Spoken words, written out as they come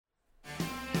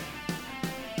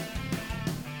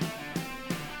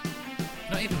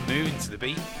not even moving to the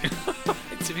beat.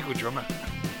 Typical drummer.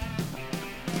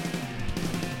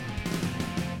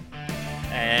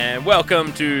 And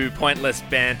welcome to Pointless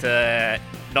Banter.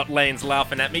 Not Lane's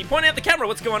laughing at me. Point out the camera.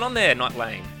 What's going on there, Not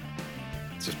Lane?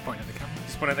 It's just pointing at the camera.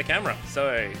 Just point out the camera.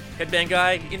 So, Headband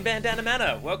Guy in Bandana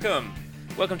Manor. Welcome.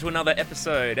 Welcome to another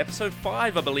episode. Episode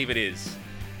 5, I believe it is.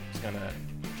 Just gonna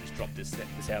drop this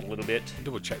out a little bit.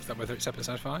 Double check that whether it's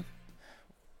episode 5.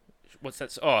 What's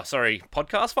that? Oh, sorry.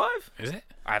 Podcast 5? Is it?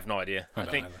 I have no idea. I I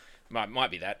don't think either.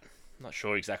 might be that. I'm not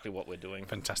sure exactly what we're doing.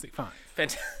 Fantastic 5.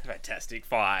 Fantastic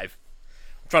 5.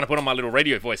 I'm trying to put on my little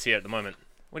radio voice here at the moment.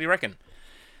 What do you reckon?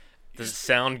 Does it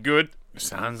sound good?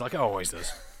 Sounds like it always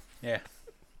does. Yeah.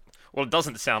 Well, it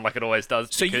doesn't sound like it always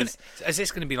does. So because is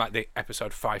this going to be like the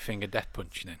episode 5 Finger Death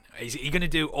Punch then? Is he going to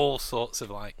do all sorts of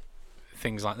like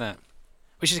things like that?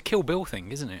 Which is a Kill Bill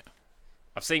thing, isn't it?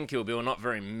 I've seen Kill Bill not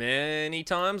very many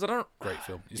times. I don't. Great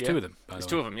film. There's Yeah. 2 of them. There's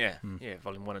 2 of them. Yeah, yeah.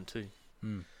 Volume 1 and 2.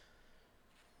 Mm.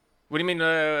 What do you mean?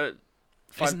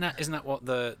 Isn't that what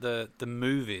the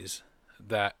movies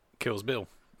that kills Bill?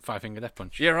 5 Finger Death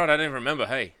Punch. Yeah, right. I don't remember.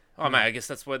 Hey. Oh, mate. I guess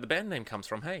that's where the band name comes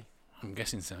from. Hey. I'm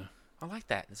guessing so. I like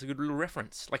that. It's a good little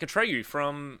reference, like Atreyu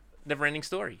from Neverending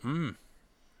Story.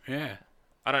 Yeah.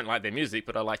 I don't like their music,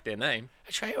 but I like their name.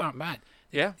 Atreyu aren't bad.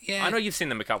 Yeah. Yeah. I know you've seen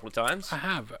them a couple of times. I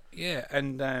have. Yeah,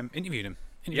 and interviewed him.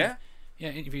 Yeah. Yeah,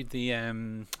 interviewed the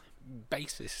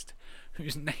bassist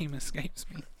whose name escapes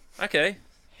me. Okay.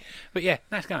 But yeah,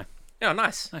 nice guy. Yeah,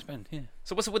 nice. Nice band, yeah.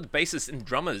 So what's it with the bassists and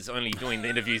drummers only doing the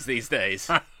interviews these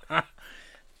days?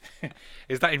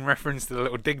 Is that in reference to the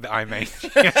little dig that I made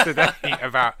yesterday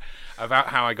about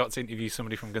how I got to interview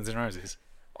somebody from Guns N' Roses?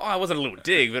 Oh, it wasn't a little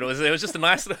dig, but it was just a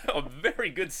nice, a very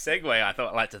good segue, I thought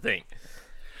I'd like to think.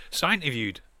 So I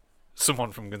interviewed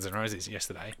someone from Guns N' Roses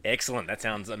yesterday. Excellent. That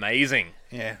sounds amazing.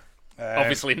 Yeah.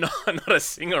 Obviously not a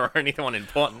singer or anyone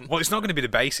important. Well, it's not going to be the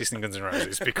bassist in Guns N'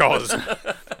 Roses because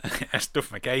that's Duff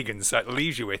McKagan, so it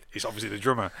leaves you with it's obviously the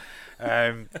drummer.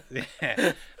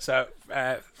 Yeah. So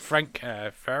Frank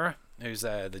Ferrer, who's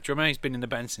the drummer, he's been in the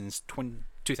band since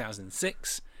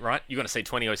 2006. Right. You're going to say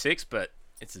 2006, but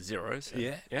it's a 0. So,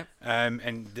 Yeah. Yeah.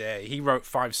 And he wrote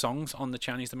 5 songs on the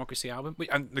Chinese Democracy album,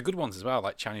 and the good ones as well,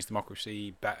 like Chinese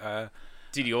Democracy, Better.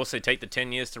 Did you also take the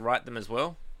 10 years to write them as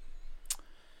well?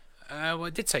 Well,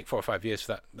 it did take 4 or 5 years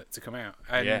for that to come out.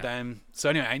 And Yeah. so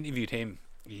anyway, I interviewed him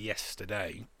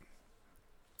yesterday,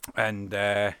 and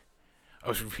I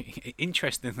was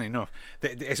interestingly enough,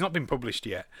 it's not been published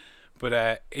yet, but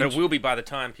But it will be by the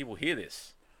time people hear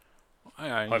this.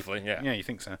 Hopefully, yeah. Yeah, you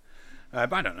think so?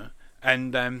 But I don't know.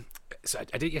 And so I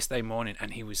did it yesterday morning,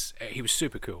 and he was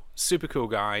super cool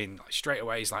guy, and like, straight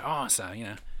away he's like, oh, so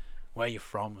where you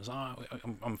from? I was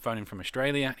I'm phoning from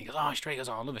Australia. And he goes, oh, Australia. He goes,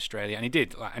 oh, I love Australia. And he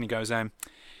did. And he goes, I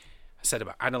said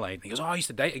about Adelaide. And he goes, oh, I used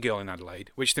to date a girl in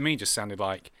Adelaide, which to me just sounded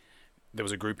like there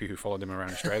was a groupie who followed him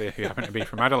around Australia who happened to be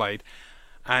from Adelaide.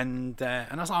 And I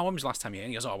was like, oh, when was the last time you here?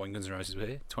 And he goes, oh, when Guns N' Roses were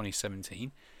here,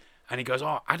 2017. And he goes,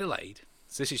 oh, Adelaide.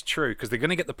 So this is true, because they're going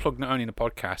to get the plug not only in the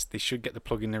podcast, they should get the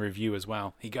plug in the review as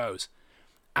well. He goes,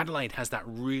 Adelaide has that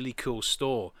really cool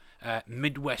store,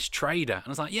 Midwest Trader. And I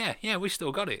was like, yeah, we've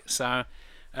still got it. So,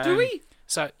 Do we?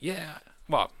 So, yeah.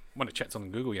 Well, when I checked on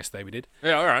Google yesterday, we did.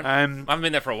 Yeah, all right. I I haven't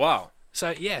been there for a while.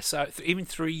 So, yeah, even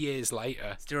 3 years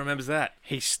later, Still remembers that.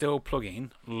 he's still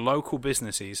plugging local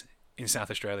businesses in South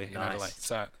Australia, in Nice. Adelaide.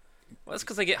 So, Well, that's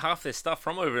because they get half their stuff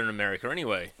from over in America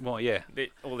anyway. well, yeah.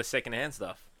 All the second-hand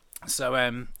stuff. So,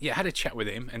 yeah, I had a chat with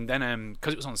him, and then,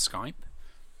 because it was on Skype,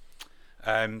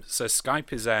 so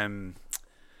Skype is,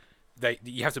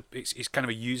 you have to, it's kind of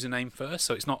a username first,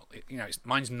 so it's not,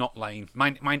 mine's not Lane.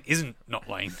 Mine isn't not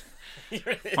Lane.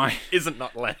 Mine Isn't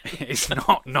not Lane. it's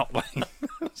not Lane.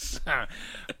 So,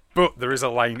 but there is a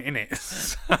Lane in it.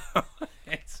 So,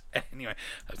 anyway,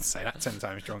 I have to say that 10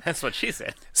 times drunk. That's what she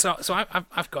said. So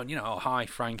I've gone, oh, hi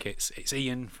Frank, it's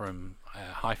Ian from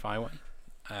Hi-Fi Way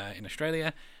in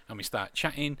Australia, and we start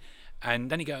chatting, and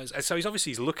then he goes, so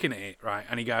he's looking at it, right,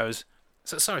 and he goes,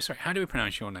 so sorry, how do we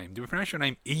pronounce your name? Do we pronounce your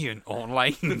name Ian or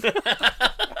Lane?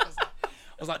 I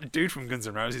was like, the dude from Guns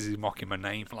N' Roses is mocking my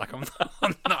name. Like, I'm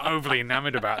not overly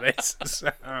enamoured about this.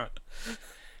 So,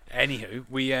 anywho,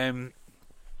 we had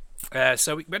a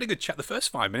good chat. The first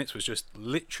 5 minutes was just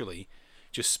literally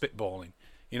just spitballing.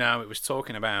 It was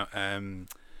talking about the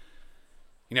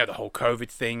whole COVID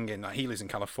thing, and he lives in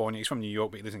California. He's from New York,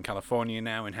 but he lives in California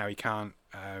now, and how he can't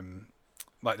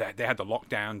they had the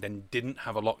lockdown, then didn't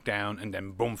have a lockdown, and then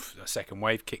boom, a second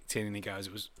wave kicked in, and he goes,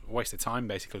 it was a waste of time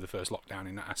basically, the first lockdown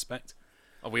in that aspect.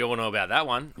 Oh, we all know about that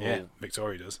one. Yeah,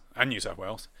 Victoria does, and New South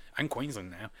Wales, and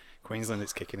Queensland now. Queensland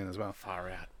is kicking in as well.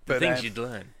 Far out. But, The things you'd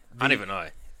learn. I don't even know.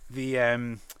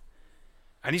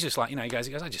 And he's just like, he goes,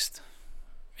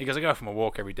 I go for my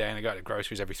walk every day and I go to the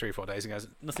groceries every 3 or 4 days. He goes,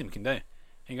 nothing we can do.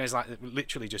 He goes, like,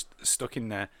 literally just stuck in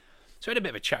there. So we had a bit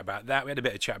of a chat about that. We had a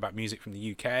bit of a chat about music from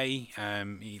the UK.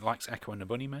 He likes Echo and the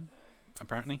Bunnymen,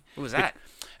 apparently. What was that?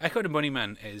 Echo and the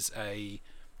Bunnymen is a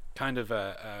kind of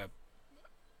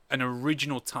an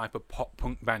original type of pop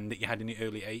punk band that you had in the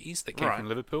early 80s that came from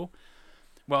Liverpool.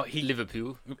 Well, he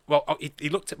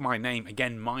looked at my name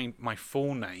again. My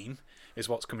full name is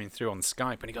what's coming through on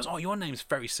Skype, and he goes, "Oh, your name's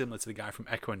very similar to the guy from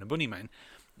Echo and the Bunnymen,"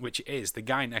 which is the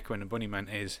guy in Echo and the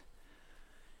Bunnymen is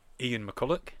Ian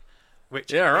McCulloch,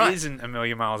 which isn't a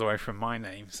million miles away from my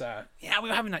name. So yeah, we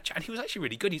were having that chat, and he was actually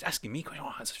really good. He's asking me,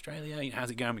 "Oh, how's Australia?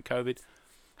 How's it going with COVID?"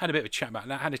 Had a bit of a chat about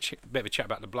that. Had a bit of a chat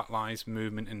about the Black Lives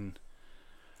Movement, and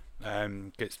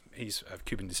he's of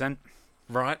Cuban descent.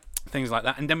 Right. Things like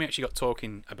that. And then we actually got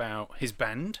talking about his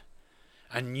band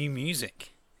and new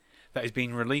music that is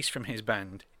being released from his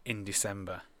band in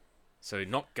December. So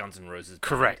not Guns N' Roses.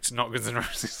 Correct, not Guns N'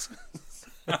 Roses.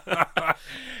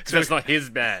 So it's not his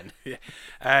band.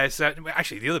 Yeah. So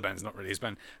actually, the other band's not really his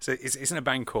band. So it's in a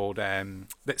band called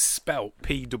that's spelled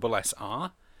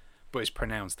PSSR, but it's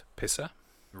pronounced Pisser.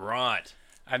 Right.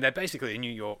 And they're basically a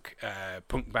New York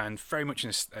punk band, very much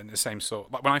in the same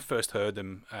sort. Like when I first heard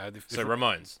them, so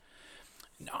Ramones.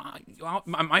 No,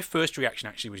 my first reaction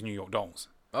actually was New York Dolls.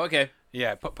 Okay.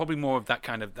 Yeah, probably more of that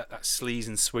kind of that sleaze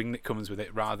and swing that comes with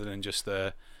it, rather than just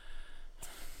the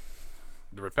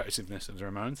repetitiveness of the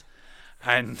Ramones.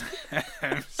 And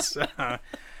so,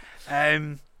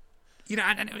 and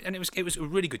it was a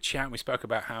really good chat. We spoke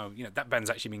about how that band's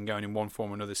actually been going in one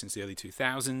form or another since the early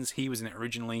 2000s. He was in it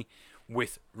originally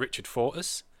with Richard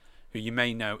Fortus, who you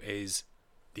may know is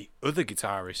the other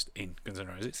guitarist in Guns N'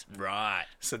 Roses. Right.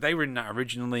 So they were in that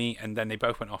originally, and then they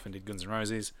both went off and did Guns N'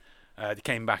 Roses. They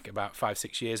came back about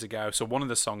 5-6 years ago. So one of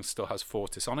the songs still has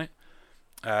Fortus on it,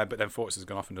 but then Fortus has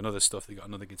gone off and done other stuff. They got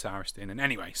another guitarist in, and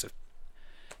anyway, so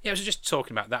yeah, I was just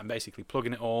talking about that and basically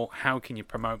plugging it all. How can you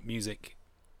promote music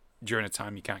during a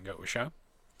time you can't go to a show?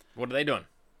 What are they doing?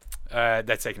 They're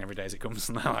taking every day as it comes.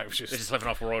 They're just living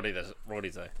off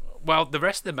royalties, though. Well, the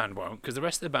rest of the band won't, because the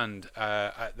rest of the band.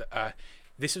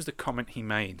 This was the comment he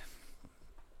made.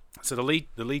 So the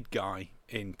lead guy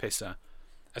in Pisser,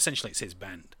 essentially it's his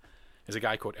band, is a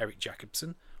guy called Eric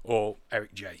Jacobson or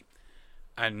Eric J.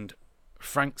 And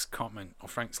Frank's comment or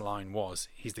Frank's line was,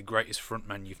 "He's the greatest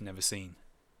frontman you've never seen,"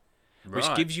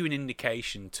 which gives you an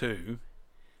indication too.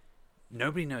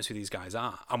 Nobody knows who these guys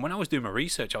are. And when I was doing my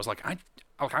research, I was like, I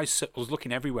was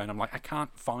looking everywhere, and I'm like, I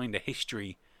can't find a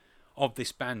history of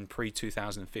this band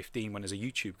pre-2015 when there's a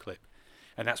YouTube clip.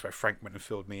 And that's where Frank went and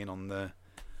filled me in on the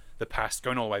past,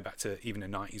 going all the way back to even the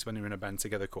 90s when they were in a band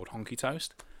together called Honky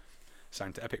Toast,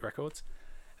 signed to Epic Records.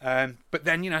 But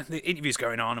then, the interview's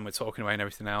going on and we're talking away and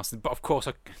everything else. But of course,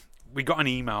 we got an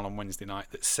email on Wednesday night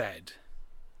that said,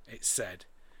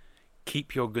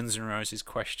 keep your Guns N' Roses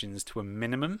questions to a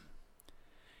minimum.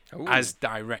 Ooh. As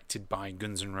directed by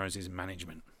Guns N' Roses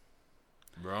management.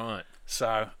 Right.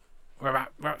 So we're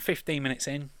about 15 minutes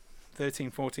in,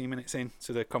 13, 14 minutes in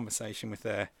to the conversation with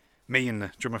me and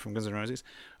the drummer from Guns N' Roses,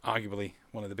 arguably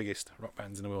one of the biggest rock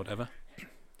bands in the world ever.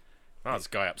 Oh, this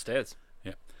guy upstairs.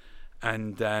 Yeah.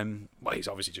 And, he's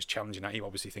obviously just challenging that. He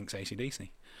obviously thinks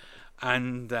AC/DC.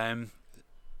 And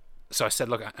so I said,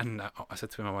 look, and I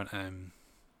said to him, I went,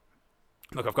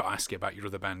 look, I've got to ask you about your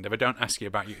other band. If I don't ask you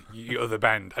about your other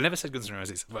band, I never said Guns N'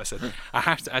 Roses, but I said, I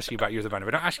have to ask you about your other band. If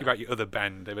I don't ask you about your other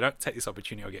band, if I don't take this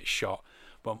opportunity, I'll get shot.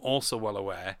 But I'm also well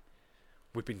aware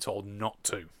we've been told not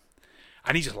to.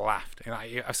 And he just laughed. And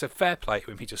I said, fair play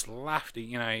to him. He just laughed,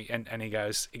 and he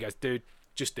goes, dude,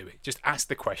 just do it. Just ask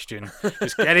the question.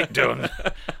 Just get it done.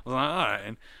 I was like, all right.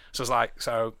 And so I was like,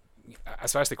 so I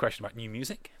asked the question about new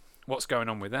music. What's going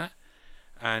on with that?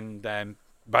 And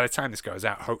by the time this goes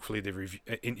out, hopefully the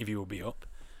interview will be up.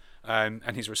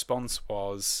 And his response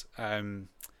was, it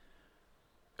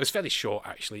was fairly short,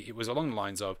 actually. It was along the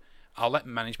lines of, I'll let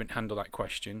management handle that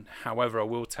question. However, I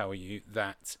will tell you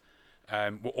that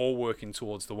we're all working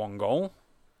towards the one goal,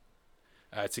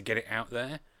 to get it out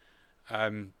there.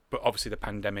 But obviously the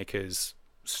pandemic has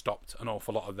stopped an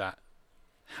awful lot of that.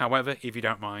 However, if you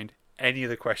don't mind, any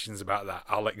other questions about that,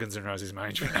 I'll let Guns N' Roses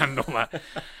management handle that.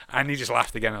 And he just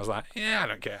laughed again. I was like, yeah, I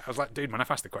don't care. I was like, dude, man,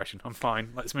 I've asked the question. I'm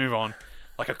fine. Let's move on.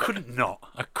 Like, I couldn't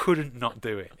not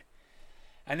do it.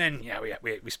 And then, yeah,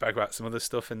 we spoke about some other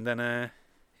stuff, and then,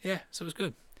 so it was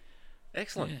good.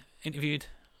 Excellent. Yeah, interviewed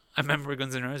a member of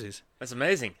Guns N' Roses. That's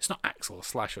amazing. It's not Axl or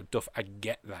Slash or Duff. I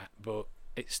get that, but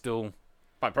it's still...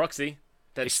 By proxy,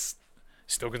 it's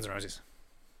still Guns N' Roses.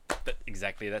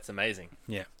 Exactly, that's amazing.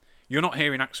 Yeah. You're not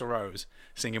hearing Axl Rose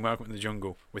singing "Welcome to the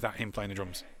Jungle" without him playing the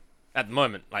drums. At the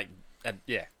moment, like,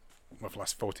 yeah. Well, for the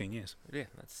last 14 years. Yeah,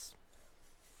 that's...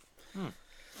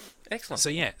 Excellent. So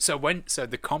yeah, so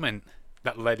the comment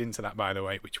that led into that, by the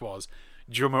way, which was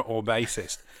drummer or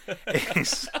bassist,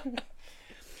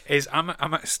 is I'm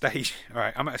at a stage. All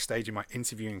right, I'm at a stage in my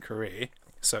interviewing career,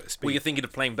 so to speak. Were you thinking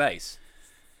of playing bass?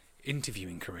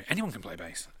 Interviewing career. Anyone can play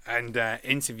bass, and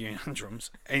interviewing and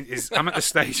drums. I'm at the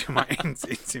stage of my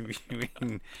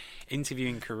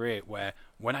interviewing career where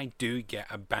when I do get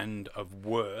a band of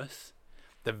worth,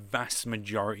 the vast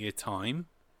majority of time,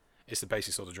 it's the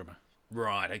bassist or the drummer.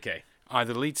 Right. Okay.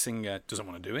 Either the lead singer doesn't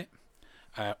want to do it,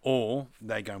 or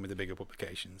they're going with the bigger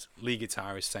publications. Lead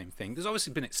guitar is the same thing. There's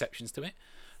obviously been exceptions to it.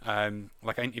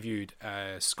 Like I interviewed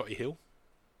Scotty Hill.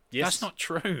 Yes. That's not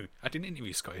true. I didn't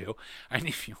interview Scotty Hill. I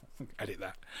interviewed... Edit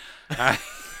that.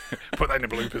 Put that in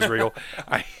the bloopers reel.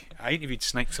 I interviewed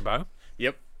Snake Sabot.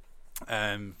 Yep.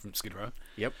 From Skid Row.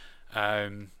 Yep.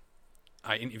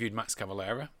 I interviewed Max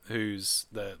Cavalera, who's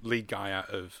the lead guy out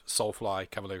of Soulfly,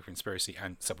 Cavalera Conspiracy,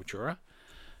 and Sepultura,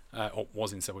 or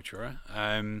was in Sepultura.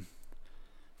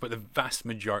 But the vast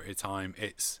majority of the time,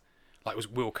 it's like it was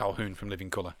Will Calhoun from Living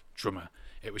Colour, drummer.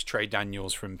 It was Trey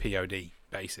Daniels from POD,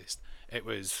 bassist. It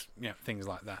was things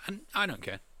like that, and I don't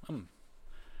care. I'm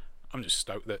just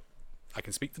stoked that I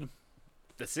can speak to them.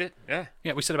 That's it. Yeah.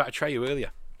 Yeah, we said about Atreyu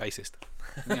earlier, bassist.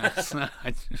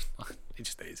 It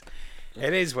just is.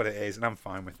 It is what it is, and I'm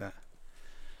fine with that.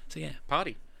 So yeah,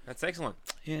 Party. That's excellent.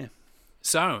 yeah.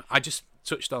 So I just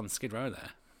touched on Skid Row there,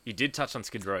 You did touch on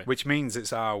Skid Row. which means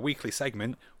it's our weekly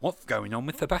segment. What's going on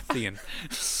with Sebastian?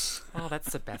 Oh,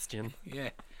 that's Sebastian.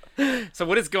 Yeah. So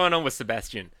what is going on with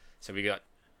Sebastian? So we got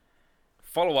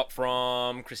follow-up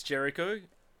from Chris Jericho,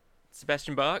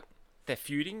 Sebastian Bach. They're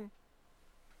feuding.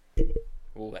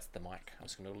 Oh, that's the mic. I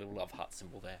was going to do a little love heart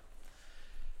symbol there.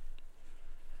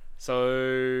 So...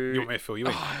 You want me to fill you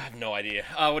in? I have no idea.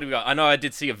 What do we got? I know I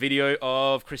did see a video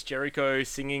of Chris Jericho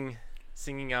singing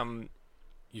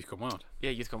You've Gone Wild. yeah,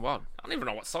 Youth Gone Wild. I don't even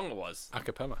know what song it was. A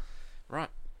cappella. Right.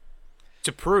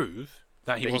 To prove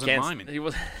that he But wasn't can't- miming. He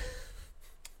was...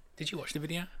 Did you watch the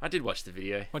video? I did watch the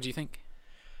video. What do you think?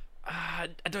 I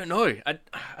don't know. I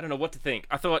don't know what to think.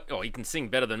 I thought, he can sing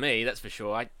better than me, that's for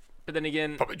sure. But then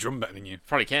again, Probably drum better than you.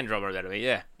 probably can drum better than me,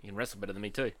 yeah. He can wrestle better than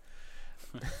me too.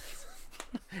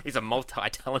 He's a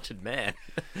multi-talented man.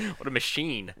 What a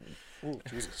machine. Oh,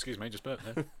 Jesus, excuse me, just burped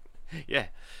there. Yeah.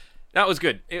 That was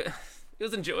good. It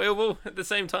was enjoyable at the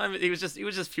same time. He was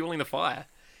just fueling the fire.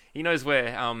 He knows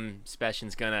where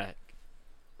Sebastian's gonna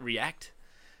react.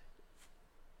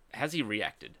 Has he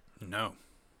reacted? No.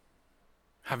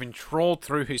 Having trawled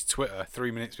through his Twitter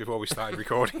 3 minutes before we started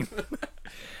recording,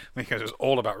 because it was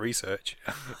all about research.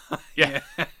 Yeah.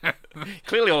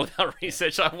 Clearly all about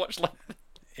research. I watched like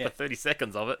 30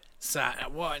 seconds of it. So,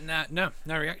 what? No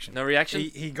reaction. No reaction?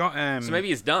 He got... So maybe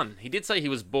he's done. He did say he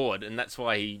was bored, and that's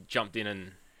why he jumped in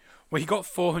and... Well, he got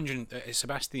 400...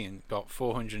 Sebastian got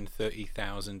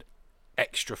 430,000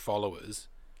 extra followers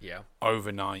Yeah.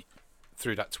 overnight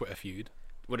through that Twitter feud.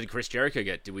 What did Chris Jericho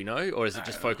get? Do we know? Or is it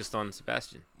just focused on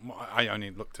Sebastian? Well, I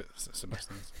only looked at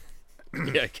Sebastian's.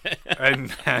 Yeah, okay.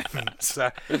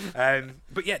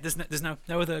 But yeah, there's no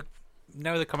other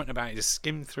comment about it. Just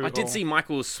skim through. I it did all. see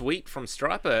Michael Sweet from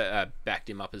Striper backed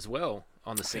him up as well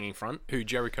on the singing front. Who,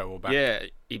 Jericho or back? Yeah,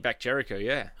 he backed Jericho,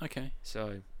 yeah. Okay.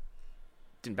 So,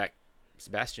 didn't back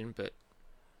Sebastian, but...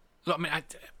 Look, I mean,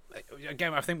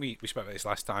 again, I think we spoke about this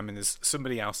last time, and there's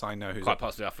somebody else I know who's Quite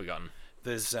possibly, I've forgotten.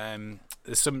 There's a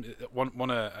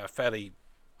fairly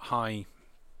high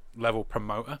level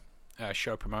promoter,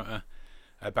 show promoter,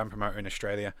 band promoter in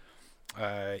Australia.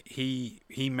 We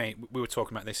were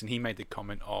talking about this, and he made the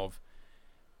comment of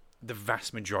the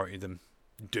vast majority of them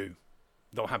do.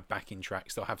 They'll have backing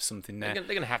tracks. They'll have something there. They're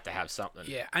going to have something.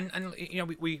 Yeah, and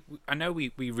I know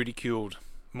we ridiculed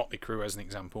Motley Crue as an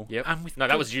example. Yep. And with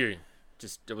that was you.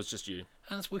 It was just you.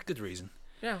 And that's with good reason.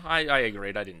 Yeah, I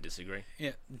agreed. I didn't disagree.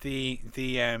 Yeah.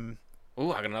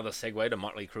 Oh, I got another segue to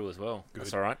Motley Crue as well. Good.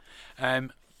 That's all right.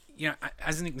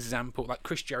 As an example, like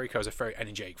Chris Jericho is a very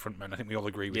energetic frontman. I think we all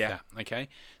agree with that. Okay,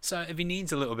 so if he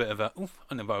needs a little bit of a oof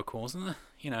on the vocals,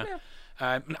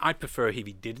 I'd prefer if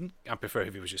he didn't. I'd prefer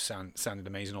if he was just sounded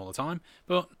amazing all the time.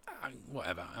 But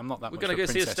whatever, I'm not that. We're much going to of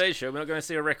go a see a princess. stage show. We're not going to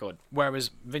see a record.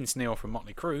 Whereas Vince Neil from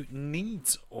Motley Crue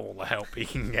needs all the help he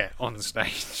can get on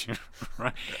stage.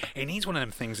 Right? He needs one of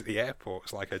them things at the airport.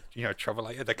 It's like a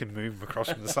travelator that can move across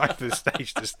from the side of the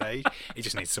stage to stage. He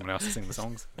just needs someone else to sing the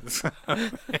songs.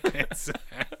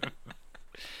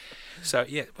 So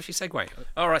yeah, what's your segue?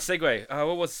 All right, segue.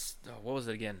 What was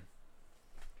it again?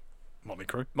 Motley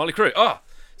Crue. Motley Crue. Oh,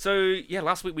 So yeah,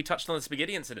 last week we touched on the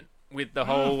spaghetti incident with the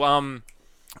whole.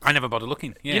 I never bothered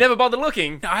looking. Yeah. You never bothered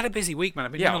looking. No, I had a busy week, man.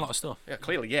 I've been Yeah. doing a lot of stuff. Yeah,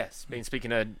 clearly yes. Been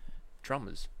speaking to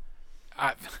drummers.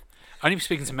 I've only been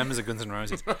speaking to members of Guns N'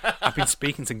 Roses. I've been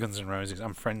speaking to Guns N' Roses.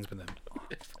 I'm friends with them.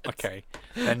 Okay.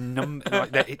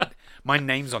 My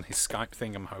name's on his Skype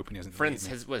thing. I'm hoping he hasn't. Friends,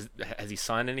 deleted me. has he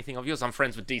signed anything of yours? I'm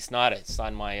friends with Dee Snyder. He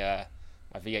signed my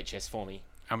my VHS for me.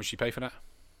 How much did you pay for that?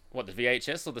 What, the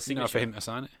VHS or the signature? No, for him to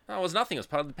sign it. No, it was nothing. It was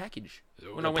part of the package.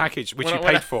 The package, which you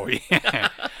paid for. Yeah.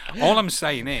 All I'm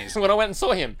saying is, When I went and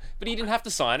saw him, but he didn't have to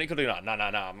sign it. He could have gone, no,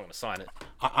 I'm not going to sign it.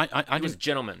 I He was a didn't.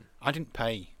 gentleman. I didn't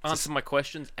pay. Answer my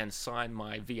questions and sign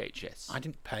my VHS. I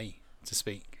didn't pay to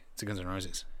speak to Guns N'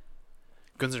 Roses.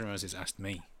 Guns N' Roses asked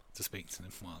me to speak to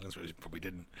them. Well, Guns N' Roses probably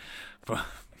didn't, but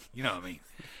you know what I mean.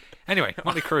 Anyway,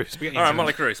 Motley Crue. Spaghetti All right, incident.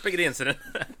 Motley Crue. Spaghetti incident.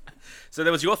 So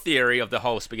there was your theory of the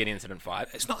whole spaghetti incident fight.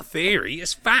 It's not a theory.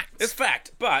 It's fact. It's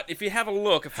fact. But if you have a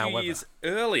look, a few However. years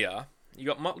earlier, you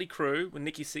got Motley Crue with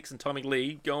Nikki Sixx and Tommy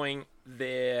Lee going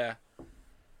their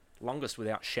longest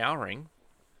without showering.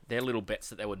 Their little bets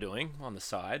that they were doing on the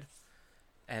side.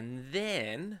 And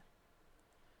then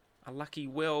a unlucky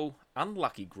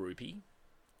groupie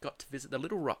got to visit the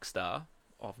little rock star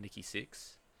of Nikki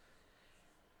Sixx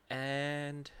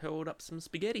and held up some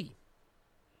spaghetti.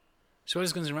 So where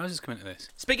does Guns N' Roses come into this?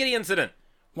 Spaghetti incident.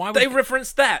 Why They would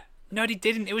referenced that. No, they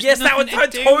didn't. It was Yes, that nothing was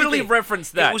to do totally with it.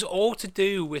 referenced that. It was all to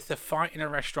do with the fight in a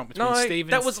restaurant between No, Steve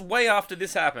and that was way after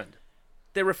this happened.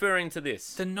 They're referring to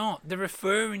this. They're not. They're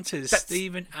referring to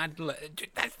Steven Adler.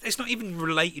 It's not even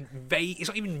related. It's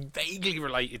not even vaguely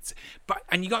related.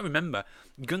 And you got to remember,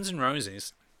 Guns N'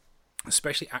 Roses,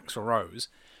 especially Axl Rose,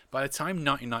 by the time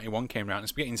 1991 came round, and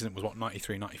Spaghetti Incident was what,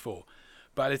 93, 94.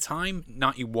 By the time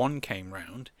 91 came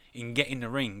round, in Get in the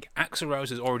Ring, Axl Rose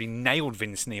has already nailed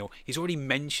Vince Neil. He's already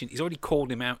called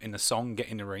him out in the song Get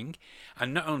in the Ring.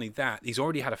 And not only that, he's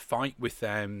already had a fight with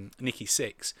Nikki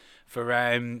Sixx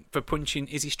for punching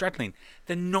Izzy Stradlin.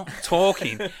 They're not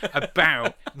talking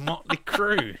about Motley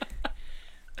Crue.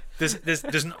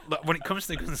 There's not, when it comes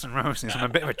to Guns N' Roses, I'm a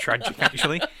bit of a tragic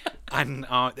actually, and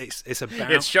it's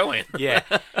about It's showing. Yeah,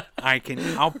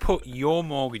 I'll put your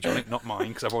mortgage on it, not mine,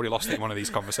 because I've already lost it in one of these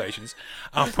conversations.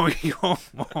 I'll put your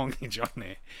mortgage on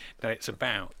it that it's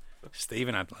about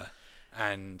Steven Adler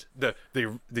and the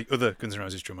other Guns N'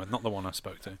 Roses drummer, not the one I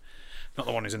spoke to, not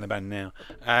the one who's in the band now,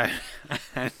 and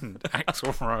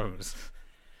Axl Rose.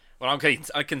 Well,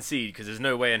 I concede because there's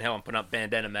no way in hell I'm putting up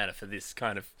Bandana Manor for this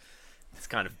kind of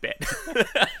bet.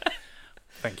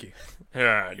 Thank you,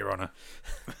 Alright. Your Honour.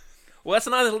 Well, that's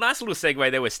another nice little segue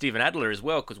there with Steven Adler as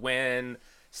well, because when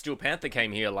Steel Panther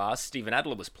came here last, Steven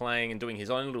Adler was playing and doing his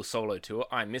own little solo tour.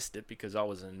 I missed it because I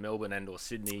was in Melbourne and or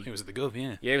Sydney. He was at the Gov,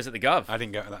 yeah. Yeah, he was at the Gov. I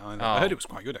didn't go to that either. Oh. I heard it was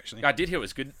quite good actually. I did hear it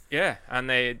was good. Yeah, and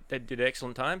they did an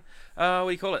excellent time. What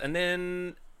do you call it? And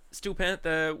then Steel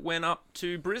Panther went up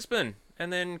to Brisbane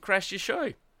and then crashed his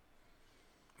show.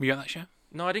 Were you at that show?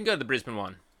 No, I didn't go to the Brisbane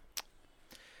one.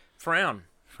 Frown.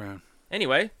 Frown.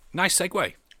 Anyway. Nice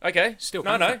segue. Okay. Steel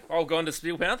No, Panther. I'll go on to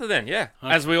Steel Panther then, yeah.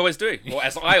 Okay. As we always do. Or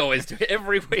as I always do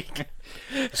every week.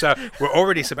 So we're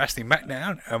already Sebastian Bach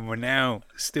down, and we're now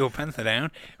Steel Panther down.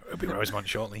 It'll be Rosemont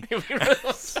shortly.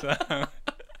 So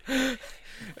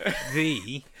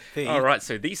the Alright,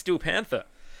 so the Steel Panther.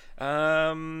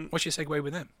 what's your segue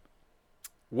with them?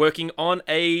 Working on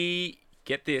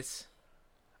get this,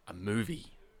 a movie.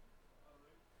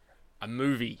 A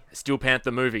Steel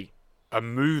Panther movie. A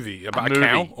movie about a movie.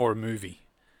 cow or a movie?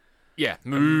 Yeah,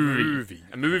 movie.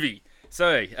 A movie.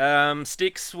 So,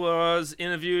 Styx was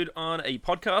interviewed on a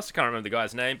podcast. I can't remember the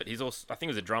guy's name, but he's also, I think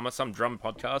he was a drummer, some drum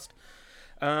podcast.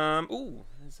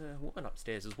 There's a woman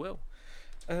upstairs as well.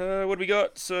 What do we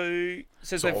got? So, it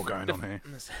says It's all going on here.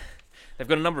 They've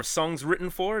got a number of songs written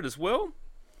for it as well.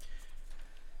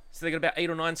 So they got about 8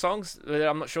 or 9 songs.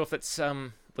 I'm not sure if that's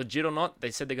legit or not.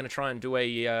 They said they're going to try and do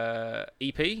a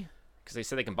EP because they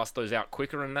said they can bust those out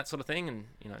quicker and that sort of thing, and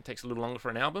it takes a little longer for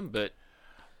an album. But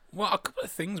Well, a couple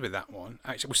of things with that one.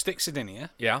 Actually, well, Styx in here.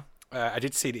 yeah. I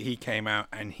did see that he came out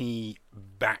and he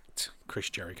backed Chris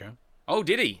Jericho. Oh,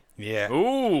 did he? Yeah,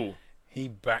 Ooh. he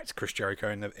backed Chris Jericho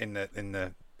in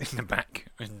the back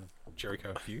in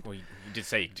Jericho feud. Well, you did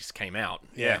say he just came out.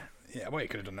 Yeah. Well, he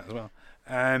could have done that as well.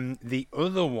 The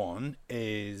other one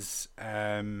is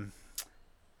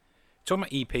talking about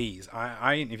EPs.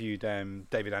 I interviewed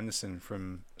David Anderson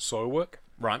from Soilwork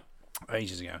Right.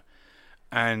 ages ago,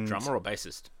 and Drummer or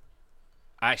bassist?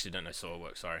 I actually don't know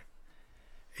Soilwork. Sorry.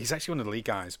 he's actually one of the lead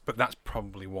guys. But that's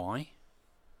probably why,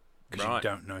 because you Right.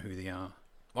 don't know who they are.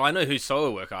 Well, I know who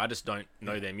Soilwork are. I just don't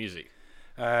know their music.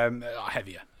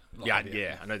 Heavier. A lot Yeah,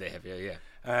 heavier. I know they're heavier. Yeah.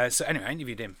 So anyway, I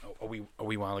interviewed him a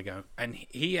wee while ago, and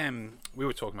he we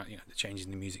were talking about the changes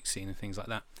in the music scene and things like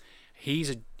that.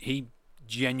 He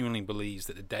genuinely believes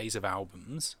that the days of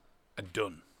albums are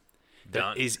done.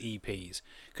 There is EPs,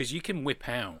 because you can whip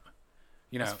out,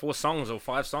 It's 4 songs or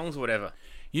 5 songs or whatever.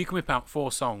 You can whip out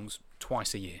 4 songs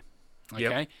twice a year.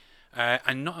 Okay, Yep.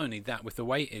 And not only that, with the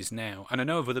way it is now, and I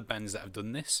know of other bands that have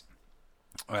done this.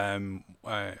 One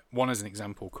as an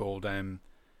example called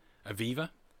Aviva,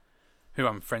 who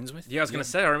I'm friends with. Yeah, I was going to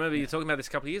say, I remember you talking about this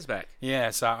a couple of years back. Yeah,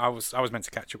 so I was meant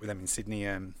to catch up with them in Sydney.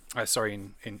 In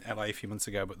LA a few months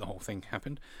ago, but the whole thing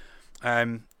happened.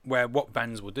 Where what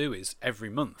bands will do is every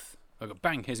month, I go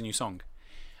bang, here's a new song,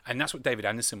 and that's what David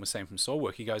Anderson was saying from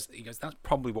Soilwork. He goes, that's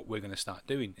probably what we're going to start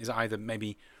doing. Is either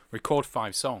maybe record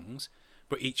 5 songs,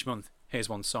 but each month here's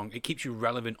one song. It keeps you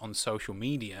relevant on social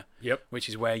media. Yep. Which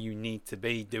is where you need to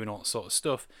be doing all that sort of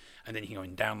stuff, and then you can go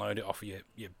and download it off of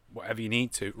your whatever you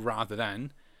need to, rather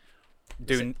than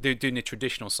doing the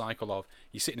traditional cycle of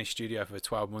you sit in a studio for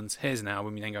 12 months, here's an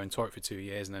album, you then go and tour it for 2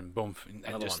 years, and then boom,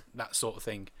 and just that sort of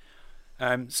thing.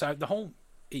 So the whole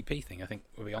EP thing, I think,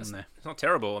 will be on there. It's not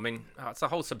terrible. I mean, it's a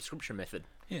whole subscription method.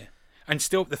 Yeah, and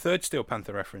still the third Steel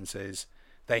Panther reference is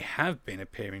they have been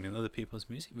appearing in other people's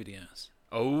music videos.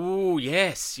 Oh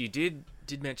yes, you did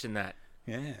mention that.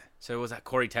 Yeah. So was that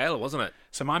Corey Taylor, wasn't it?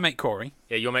 So my mate Corey,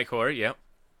 Yeah, your mate Corey. Yeah.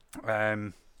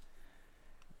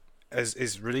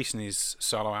 is releasing his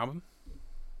solo album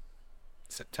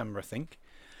September, I think.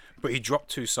 But he dropped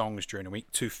 2 songs during the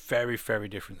week, 2 very, very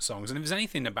different songs. And if there's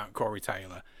anything about Corey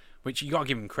Taylor, which you got to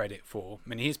give him credit for, I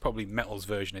mean, he's probably metal's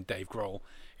version of Dave Grohl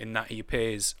in that he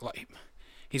appears like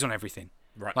he's on everything.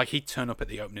 Right. Like he'd turn up at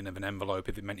the opening of an envelope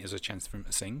if it meant it was a chance for him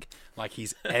to sing. Like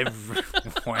he's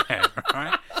everywhere,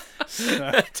 right?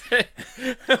 So,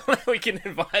 We can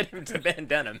invite him to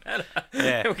Bandana Manor.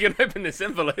 Yeah. We can open this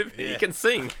envelope. He can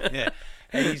sing. yeah,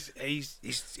 and he's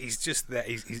just there.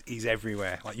 He's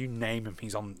everywhere. Like you name him,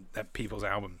 he's on people's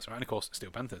albums, right? And of course,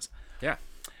 Steel Panthers. Yeah.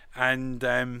 And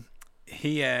so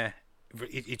he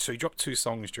dropped 2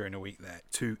 songs during the week there,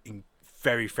 2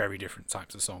 very, very different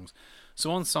types of songs. So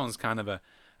one song's kind of a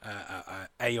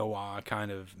AOR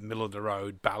kind of middle of the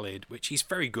road ballad, which he's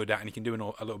very good at, and he can do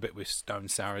a little bit with Stone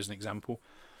Sour as an example,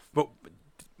 but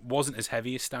wasn't as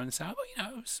heavy as Stone Sour.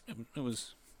 But it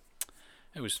was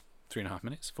 3.5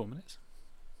 minutes, 4 minutes.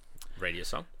 Radio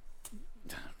song.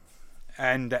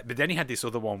 And but then he had this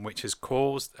other one which has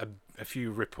caused a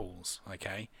few ripples.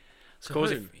 Okay, So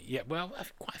who?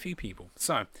 quite a few people.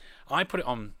 So I put it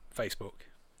on Facebook,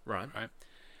 Right.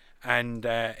 and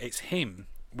it's him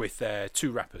with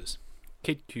 2 rappers,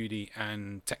 Kid Cudi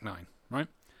and Tech-9, right?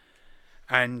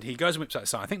 And he goes and whips out the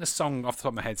song. I think the song off the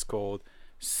top of my head is called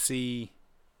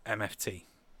CMFT,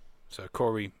 so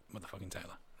Corey motherfucking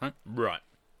Taylor, right? Right.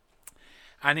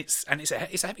 And it's a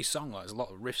heavy song. Like, there's a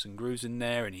lot of riffs and grooves in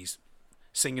there, and he's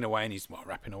singing away and he's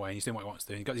rapping away and he's doing what he wants to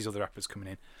do. And he's got these other rappers coming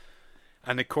in,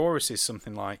 and the chorus is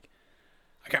something like,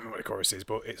 I can't remember what the chorus is,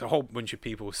 but it's a whole bunch of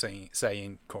people saying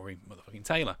Corey motherfucking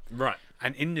Taylor. Right.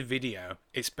 And in the video,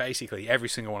 it's basically every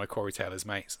single one of Corey Taylor's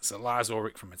mates. So Lars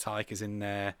Ulrich from Metallica's in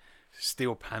there,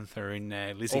 Steel Panther in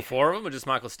there, Lizzie. All 4 of them, or just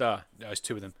Michael Starr? No, it's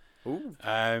 2 of them. Ooh.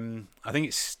 I think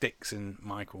it's Styx and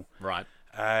Michael. Right.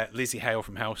 Lizzie Hale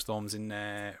from Hellstorm's in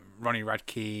there. Ronnie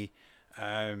Radke.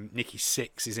 Nikki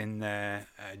Sixx is in there.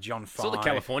 John It's all the Five.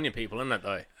 California people, isn't it,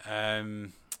 though?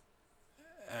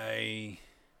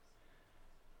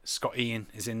 Scott Ian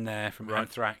is in there from Right.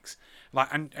 Anthrax. Like,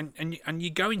 and you're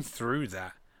going through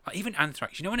that. Like, even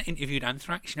Anthrax. You know when I interviewed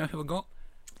Anthrax, you know who I got?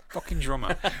 Fucking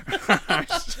drummer.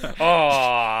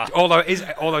 Oh.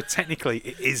 Although technically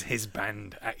it is his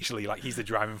band, actually. Like, he's the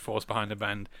driving force behind the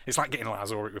band. It's like getting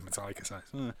Lars Ulrich with Metallica. So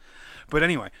but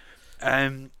anyway,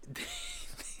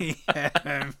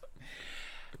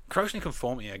 Corrosion of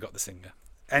Conformity, I got the singer.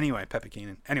 Anyway, Pepper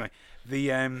Keenan. Anyway,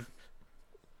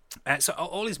 so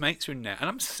all his mates are in there, and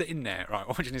I'm sitting there, right,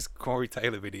 watching this Corey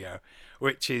Taylor video,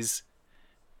 which is,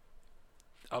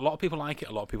 a lot of people like it,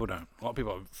 a lot of people don't. A lot of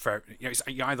people are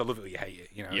you either love it or you hate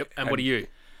it. Yep. And what are you?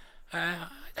 I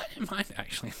didn't mind it,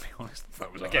 actually, to be honest. I thought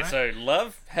it was Okay, alright. so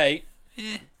love, hate,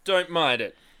 Yeah. don't mind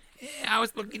it. Yeah, I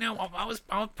was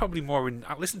probably more in.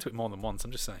 I listened to it more than once.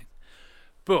 I'm just saying.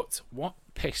 But what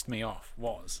pissed me off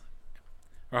was,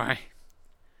 right.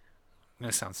 I'm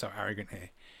gonna sound so arrogant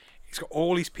here. He's got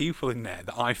all these people in there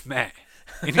that I've met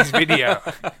in his video.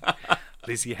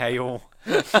 Lizzie Hale,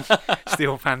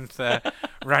 Steel Panther,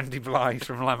 Randy Blythe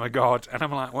from Lamb of God, and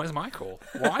I'm like, where's my call?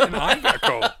 Why didn't I get a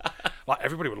call? Like,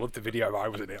 everybody would love the video if I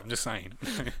was in it. I'm just saying.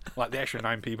 Like, the extra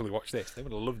 9 people who watched this, they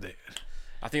would have loved it.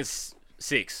 I think it's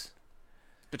 6.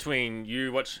 Between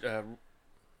you,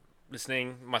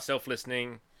 listening, myself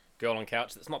listening, girl on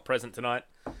couch that's not present tonight.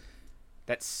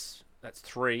 That's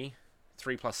 3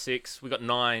 plus 6. We got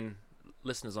 9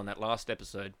 listeners on that last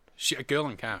episode. A girl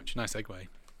on couch. Nice segue.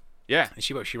 Yeah. And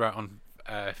she wrote on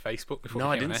Facebook before. No,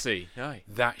 we I came didn't on see. No.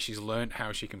 that she's learned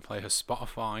how she can play her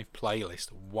Spotify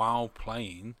playlist while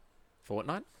playing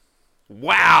Fortnite?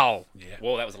 Wow. Yeah.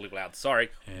 Whoa, that was a little loud. Sorry.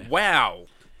 Yeah. Wow.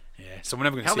 Yeah. So we're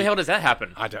never going to How see. the hell does that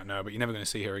happen? I don't know, but you're never going to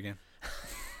see her again.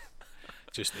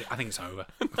 I think it's over.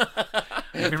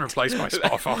 You've been replaced by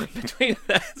Spotify. Between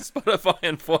Spotify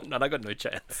and Fortnite, I got no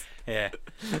chance. Yeah.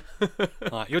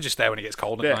 You're just there when it gets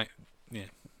cold at Yeah. night. Yeah.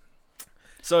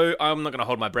 So I'm not going to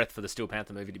hold my breath for the Steel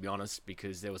Panther movie, to be honest,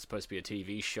 because there was supposed to be a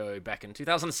TV show back in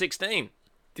 2016.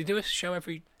 Did they do a show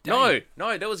every day?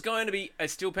 No, there was going to be a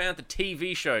Steel Panther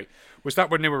TV show. Was that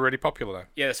when they were really popular, though?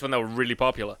 Yeah, that's when they were really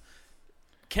popular.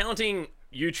 Counting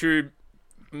YouTube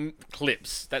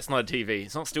clips, that's not a TV.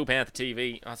 It's not Steel Panther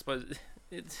TV. I suppose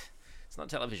it's not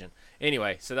television.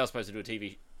 Anyway, so they were supposed to do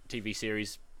a TV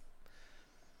series.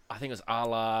 I think it was a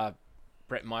la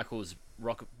Bret Michaels'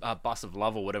 Bus of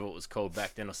Love or whatever it was called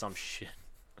back then or some shit.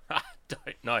 I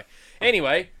don't know.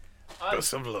 Anyway,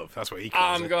 Bus of Love. That's what he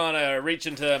calls I'm it. going to reach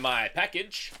into my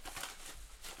package.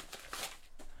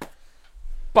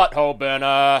 Butthole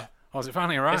burner. Oh, has it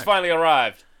finally arrived? It's finally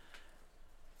arrived.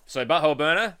 So, butthole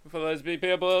burner, for those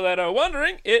people that are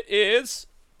wondering, it is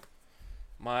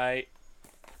my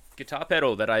guitar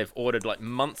pedal that I've ordered like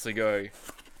months ago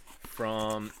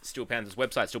from Steel Panther's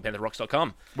website,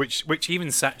 steelpantherrocks.com. Which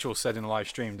even Satchel said in the live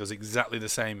stream does exactly the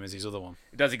same as his other one.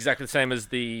 It does exactly the same as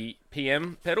the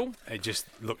PM pedal. It just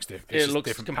looks different. It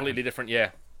looks completely different,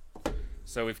 yeah.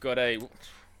 So we've got a...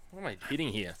 What am I hitting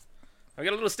here? I've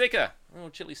got a little sticker. A little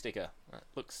chili sticker. That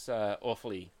looks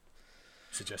awfully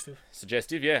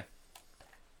suggestive. yeah.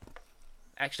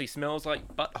 Actually smells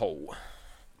like butthole.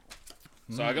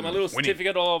 So I got my little winning.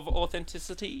 certificate of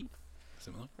authenticity.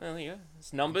 Similar. Well, there you go.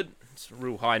 It's numbered. It's a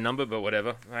real high number, but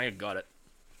whatever. I got it.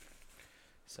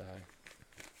 So...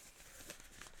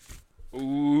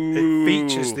 Ooh. It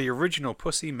features the original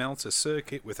Pussy Melter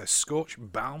circuit with a scorch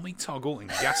balmy toggle and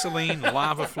gasoline,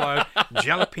 lava flow,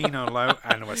 jalapeno low,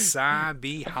 and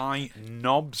wasabi high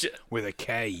knobs with a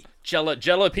K.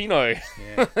 Jalapeno.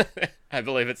 Yeah. I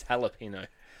believe it's jalapeno.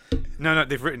 No,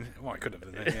 they've written... Well, I could have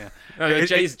done that, yeah. No,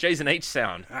 J's an H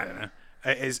sound. I don't know.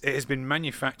 It has been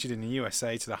manufactured in the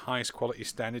USA to the highest quality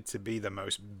standard to be the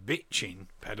most bitchin'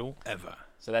 pedal ever.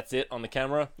 So that's it on the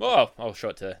camera. Oh, I'll show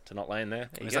it to not laying there.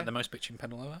 Is that the most bitchin'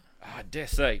 pedal ever? I dare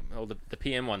say. Well, the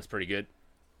PM one's pretty good.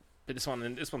 But this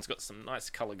one's got some nice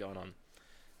colour going on.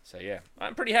 So yeah,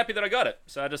 I'm pretty happy that I got it.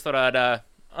 So I just thought I'd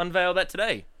unveil that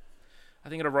today. I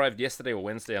think it arrived yesterday or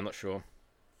Wednesday, I'm not sure.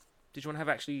 Did you want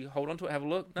to actually hold on to it, have a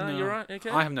look? No, you're right, okay.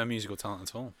 I have no musical talent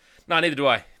at all. No, neither do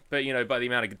I. But, by the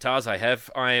amount of guitars I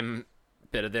have, I'm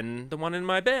better than the one in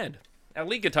my band. Our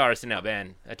lead guitarist in our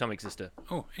band, Atomic Sister.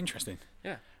 Oh, interesting.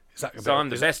 Yeah. Is that So I'm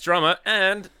the best drummer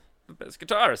and the best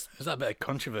guitarist. Is that a bit of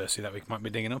controversy that we might be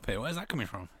digging up here? Where's that coming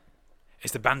from?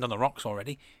 Is the band on the rocks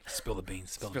already? Spill the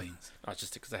beans, spill the beans. Oh, it's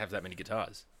just because I have that many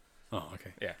guitars. Oh,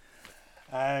 okay. Yeah.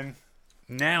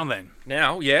 Now then.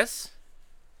 Now, yes.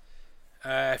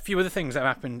 A few other things that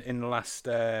have happened in the last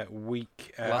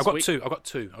week. Last I've got week? two. I've got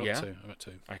two.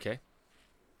 Okay.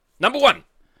 Number 1.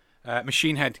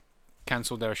 Machine Head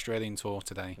cancelled their Australian tour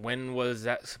today. When was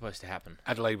that supposed to happen?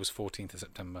 Adelaide was 14th of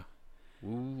September.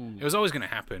 Ooh. It was always going to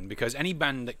happen because any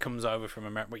band that comes over from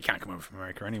America... Well, you can't come over from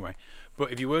America anyway.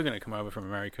 But if you were going to come over from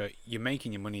America, you're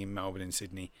making your money in Melbourne and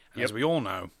Sydney. And as we all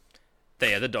know...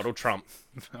 They are the Donald Trump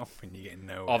when you're getting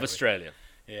nowhere. of Australia.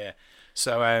 Yeah.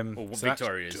 So, so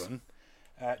Victoria that's is. done.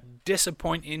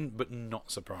 Disappointing, but not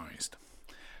surprised.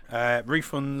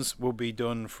 Refunds will be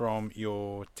done from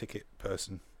your ticket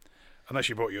person. Unless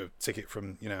you bought your ticket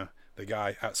from, the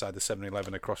guy outside the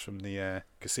 7-Eleven across from the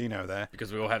casino there.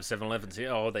 Because we all have 7-Elevens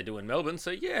here. Oh, they do in Melbourne,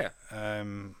 so yeah.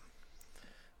 Well,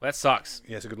 that sucks.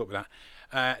 Yeah, so good luck with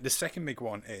that. The second big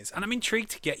one is, and I'm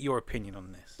intrigued to get your opinion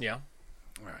on this. Yeah.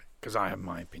 Right, because I have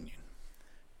my opinion.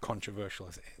 Controversial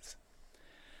as it is.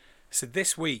 So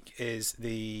this week is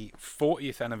the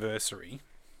 40th anniversary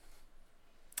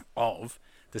of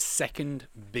the second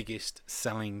biggest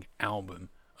selling album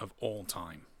of all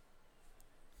time.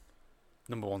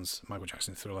 Number 1's Michael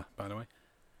Jackson Thriller, by the way.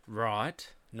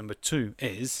 Right. Number 2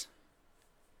 is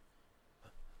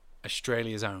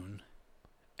Australia's own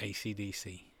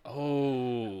AC/DC.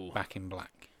 Oh. Back in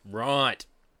Black. Right.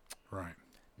 Right.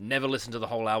 Never listened to the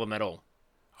whole album at all.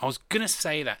 I was going to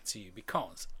say that to you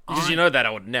because... You know that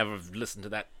I would never have listened to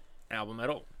that album at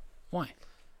all. Why?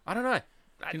 I don't know.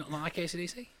 Do you not like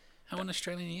AC/DC? How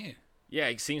un-Australian are you? Yeah,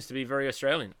 it seems to be very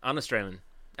Australian. Un-Australian.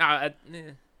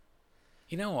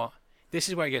 You know what? This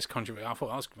is where it gets controversial. I thought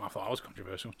I was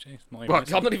controversial. Jeez, not even Well,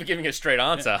 listening. I'm not even giving a straight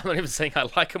answer. I'm not even saying I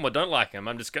like him or don't like him.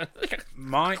 I'm just going.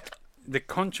 The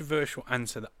controversial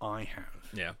answer that I have,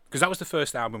 Yeah. because that was the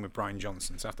first album with Brian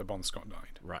Johnson after Bon Scott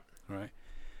died, Right. right?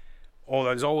 Although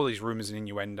there's all these rumours and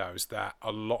innuendos that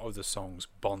a lot of the songs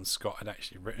Bon Scott had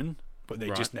actually written, but they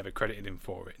just never credited him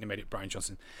for it. And they made it Brian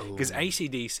Johnson. Because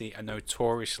AC/DC are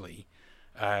notoriously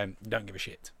don't give a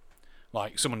shit.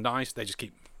 Like, someone dies, they just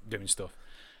keep doing stuff.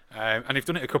 And they've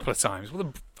done it a couple of times. Well,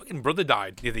 the fucking brother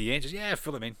died the other year. Just,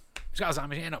 fill him in. He's got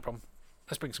Alzheimer's. Yeah, no problem.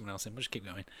 Let's bring someone else in. We'll just keep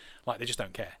going. Like, they just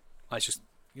don't care. Like, it's just,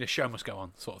 show must go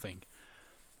on, sort of thing.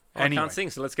 I can't sing,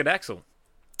 so let's get Axl.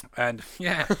 And,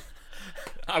 yeah.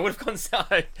 I would have gone.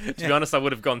 To be honest, I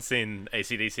would have gone seen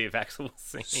AC/DC if Axl was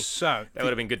singing. So that would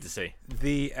have been good to see.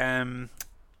 The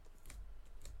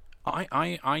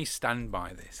I stand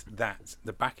by this. That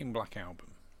the Back in Black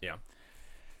album, Yeah.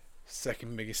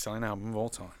 second biggest selling album of all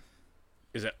time.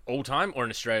 Is it all time or in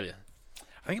Australia?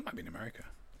 I think it might be in America.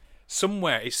 It's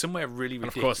somewhere really And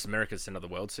ridiculous. of course, America's another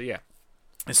world, so yeah.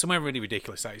 It's somewhere really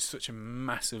ridiculous that it's such a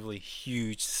massively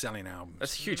huge selling album.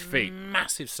 That's a huge feat.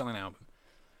 Massive selling album.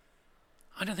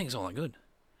 I don't think it's all that good.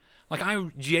 Like, I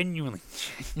genuinely,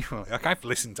 like, I've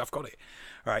listened, I've got it.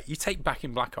 All right, you take Back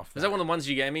in Black off. Is that one of the ones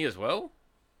you gave me as well?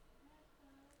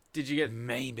 Did you get?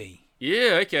 Maybe.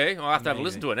 Yeah, okay. I'll have to have a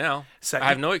listen to it now. So I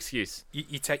have no excuse.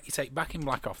 You take Back in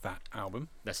Black off that album.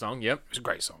 That song, yep. It's a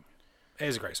great song. It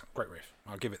is a great song. Great riff.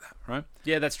 I'll give it that, right?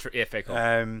 Yeah, that's true. Yeah, fair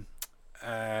call.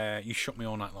 You Shook Me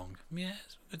All Night Long. Yeah,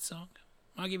 it's a good song.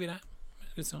 I'll give you that.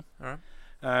 It's a good song. All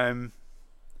right.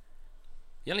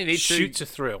 You only need Shoot to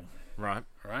Thrill. Right.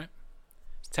 Right?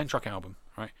 It's a 10-track album,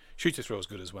 right? Shoot to Thrill is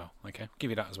good as well, okay?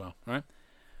 Give you that as well, right?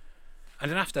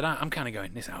 And then after that, I'm kind of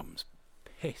going, this album's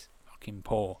piss fucking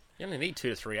poor. You only need 2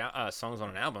 to 3 songs on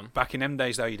an album. Back in them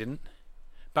days, though, you didn't.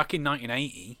 Back in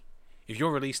 1980, if you're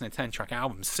releasing a 10-track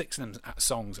album, 6 of them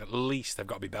songs at least have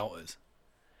got to be belters.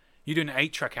 You're doing an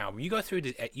 8-track album. You go through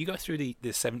the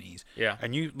 70s, Yeah.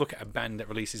 and you look at a band that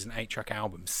releases an 8-track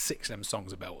album. 6 of them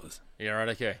songs are belters. Yeah, right.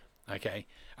 Okay. Okay,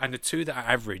 and the 2 that are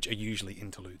average are usually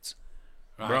interludes.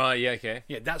 Right. Yeah. Okay.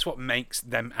 Yeah, that's what makes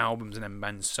them albums and them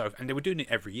bands so. And they were doing it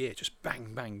every year, just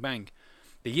bang, bang, bang.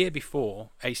 The year before,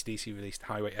 AC/DC released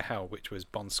Highway to Hell, which was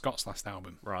Bon Scott's last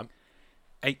album. Right.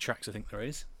 8 tracks, I think there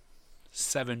is.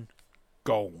 7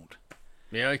 gold.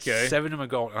 Yeah. Okay. 7 of them are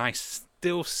gold, and I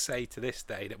still say to this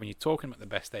day that when you're talking about the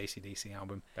best AC/DC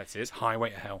album, That's it's it. Highway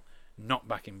to Hell, not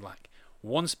Back in Black.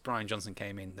 Once Brian Johnson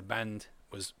came in, the band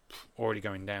was already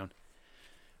going down.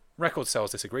 Record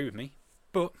sales disagree with me,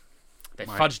 but They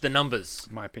fudged the numbers.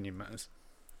 my opinion matters.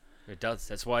 It does.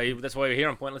 That's why you're here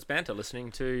on Pointless Banter,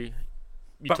 listening to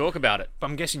you talk about it. But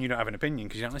I'm guessing you don't have an opinion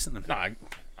because you don't listen to them. No,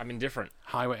 I'm indifferent.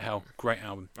 Highway to Hell, great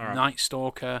album. All right. Night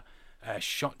Stalker,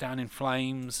 Shot Down in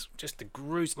Flames, just the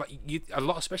grooves. Like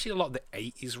especially a lot of the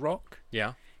 80s rock.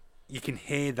 Yeah. You can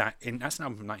hear that that's an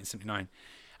album from 1979,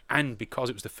 and because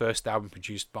it was the first album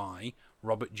produced by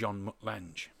Robert John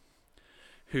Mutt-Lange,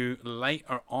 who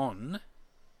later on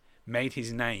made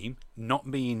his name not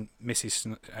being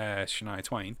Mrs. Shania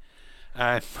Twain.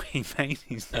 He made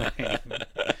his name,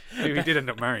 who he did end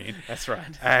up marrying. That's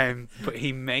right. But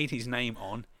he made his name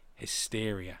on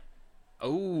Hysteria.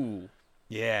 Oh.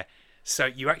 Yeah. So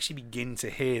you actually begin to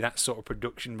hear that sort of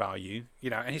production value,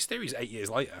 and Hysteria's 8 years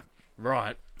later,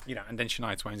 Right. and then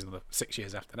Shania Twain's another 6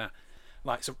 years after that.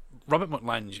 Like, so Robert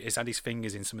Mutt-Lange has had his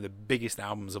fingers in some of the biggest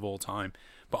albums of all time,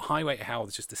 but Highway to Hell,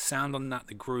 there's just the sound on that,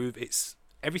 the groove, it's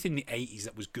everything in the 80s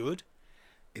that was good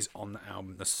is on that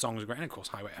album. The songs are great, and of course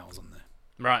Highway to Hell's on there.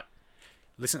 Right.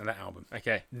 Listen to that album.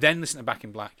 Okay. Then listen to Back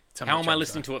in Black. How am I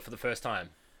listening to it for the first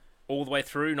time? All the way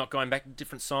through, not going back to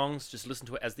different songs, just listen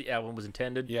to it as the album was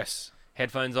intended. Yes.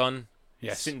 Headphones on.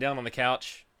 Yes. Sitting down on the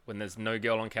couch when there's no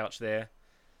girl on couch there.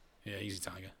 Yeah, easy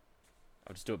tiger.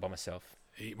 I'll just do it by myself.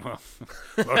 Well,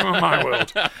 welcome to my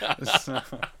world. So,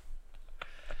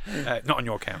 not on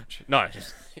your couch. No,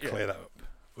 just Clear that up.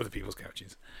 Other people's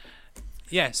couches.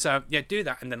 Yeah, so, do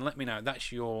that and then let me know.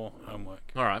 That's your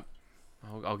homework. All right.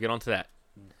 I'll get onto that.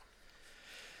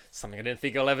 Something I didn't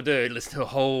think I'll ever do. Listen to a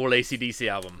whole AC/DC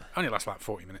album. Only lasts like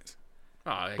 40 minutes.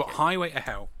 Oh, okay. But Highway to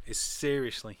Hell is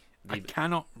seriously... I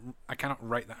cannot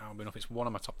rate that album enough. It's one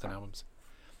of my top 10 albums.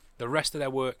 The rest of their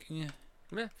work, Yeah,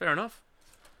 fair enough.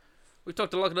 We've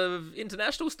talked a lot of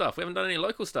international stuff. We haven't done any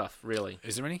local stuff, really.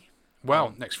 Is there any?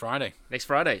 Well, next Friday. Next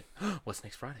Friday. What's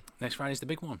next Friday? Next Friday's the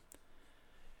big one.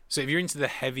 So if you're into the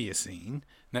heavier scene,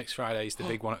 next Friday is the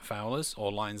big one at Fowler's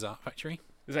or Lions Art Factory.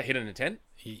 Is that Hidden Intent?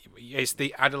 It's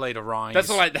the Adelaide Arise That's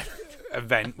all right.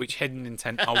 event, which Hidden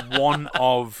Intent are one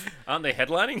of. Aren't they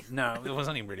headlining? No, there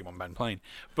wasn't even really one band playing,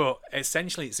 but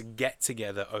essentially it's a get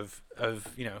together of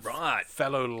Right.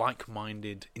 fellow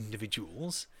like-minded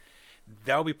individuals.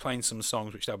 They'll be playing some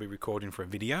songs which they'll be recording for a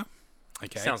video.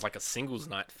 Okay, Sounds like a singles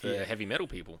night for heavy metal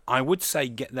people. I would say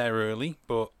get there early,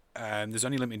 but there's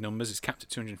only limited numbers. It's capped at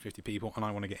 250 people, and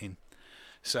I want to get in.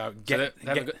 So They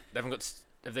haven't got.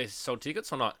 Have they sold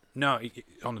tickets or not? no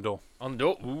on the door. On the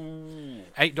door. Ooh.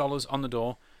 $8 on the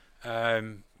door.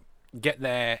 Get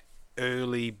there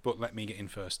early, but let me get in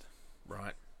first.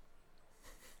 Right.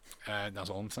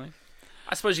 That's all I'm saying.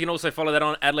 I suppose you can also follow that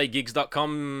on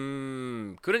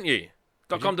AdelaideGigs.com, couldn't you?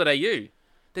 .com.au.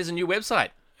 There's a new website.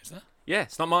 Is that? Yeah,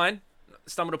 it's not mine.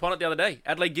 Stumbled upon it the other day.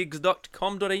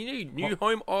 AdelaideGigs.com.au, new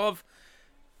home of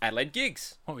Adelaide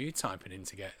Gigs. What were you typing in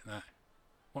to get that?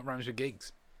 What rhymes with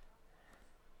gigs?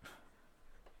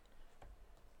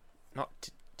 Not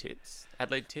tits.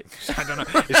 Adelaide tits. I don't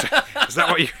know. Is that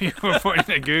what you were putting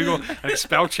into Google and it's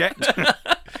spell checked?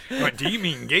 Like, do you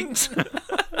mean gigs?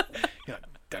 You're like,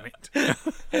 damn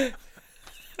it.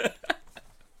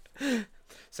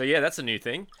 So yeah, that's a new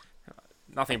thing.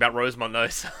 Nothing about Rosemont though.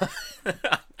 So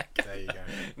There you go.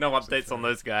 no updates on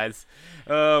those guys.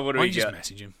 What do Why we don't you just got?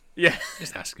 message him? Yeah.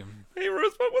 Just ask him. Hey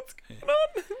Rosemont, what's going on?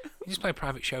 You just play a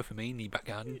private show for me in the back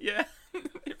garden. Yeah.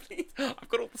 Please. I've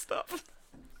got all the stuff.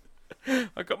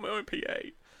 I got my own PA.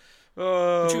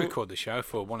 Would you record the show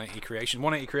for 180 Creations?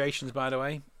 180 Creations, by the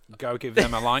way. Go give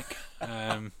them a like.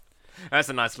 That's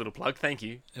a nice little plug. Thank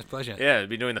you. It's a pleasure. Yeah, we'll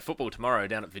be doing the football tomorrow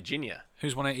down at Virginia.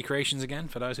 Who's 180 Creations again,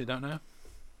 for those who don't know?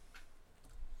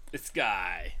 This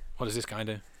guy. What does this guy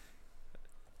do?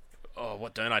 Oh,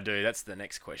 what don't I do? That's the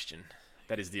next question.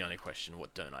 That is the only question.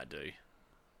 What don't I do?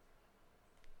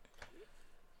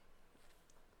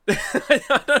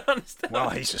 I don't understand. Well,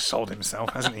 he's just sold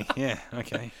himself, hasn't he? Yeah,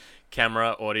 okay.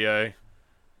 Camera, audio,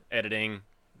 editing,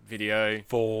 video.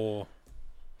 For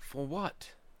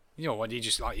what? you know what? You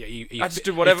just like you I just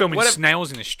do whatever- You're filming whatever-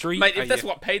 snails in the street, Mate, if that's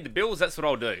what paid the bills, that's what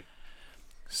I'll do.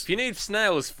 S- If you need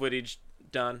snails footage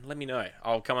done, let me know.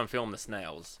 I'll come and film the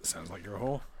snails. Sounds like you're a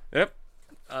whore. Yep.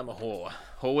 I'm a whore.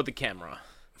 Whore with the camera.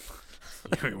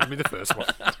 You would be the first one.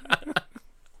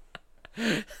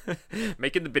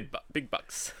 Making the big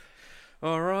bucks.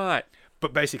 All right.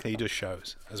 But basically, he does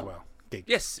shows as well. Gigs.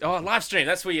 Yes. Oh, live stream.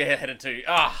 That's where you're headed to.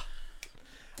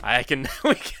 We can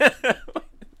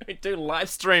we do live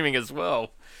streaming as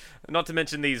well. Not to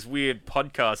mention these weird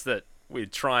podcasts that we're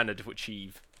trying to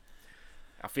achieve.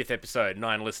 Our 5th episode,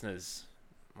 9 listeners,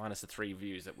 minus the 3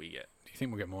 views that we get. Do you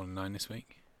think we'll get more than 9 this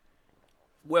week?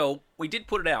 Well, we did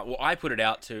put it out. Well, I put it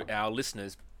out to our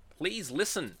listeners. Please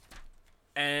listen.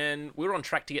 And we're on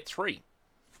track to get 3.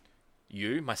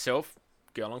 You, myself,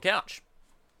 girl on couch.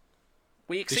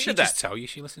 We Did she exceeded just that. tell you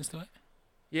she listens to it?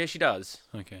 Yeah, she does.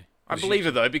 Okay. I believe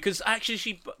her though, because actually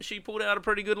she pulled out a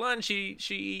pretty good line.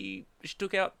 She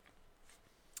took out.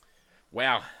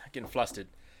 Wow, getting flustered.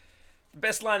 The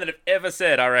best line that I've ever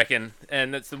said, I reckon,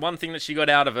 and that's the one thing that she got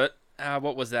out of it.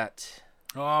 What was that?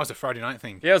 Oh, it was a Friday night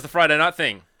thing. Yeah, it was the Friday night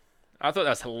thing. I thought that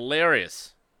was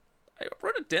hilarious. I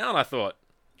wrote it down. I thought,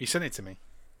 You sent it to me.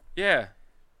 yeah,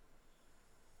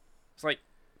 it's like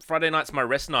Friday night's my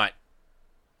rest night.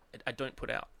 I don't put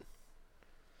out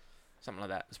something like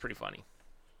that. It's pretty funny.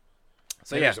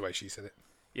 So Maybe yeah, that's the way she said it.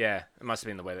 yeah, it must have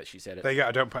been the way that she said it. There you go.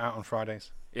 I don't put out on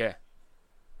Fridays. Yeah.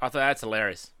 I thought that's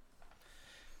hilarious.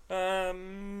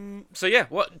 So yeah,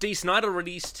 Dee Snider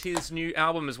released his new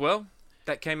album as well.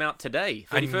 That came out today,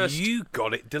 31st. And you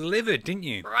got it delivered, didn't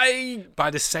you? Right. By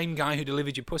the same guy who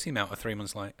delivered your pussy melter 3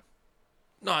 months late.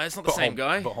 No, it's not the same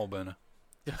guy. Butthole burner.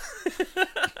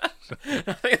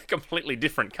 I think they're completely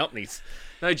different companies.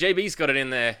 No, JB's got it in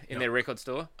their record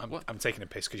store. I'm taking a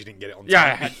piss because you didn't get it on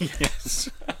Yeah, time. Yes.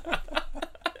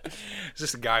 It's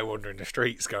just a guy wandering the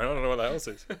streets going, I don't know what that else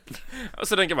is. I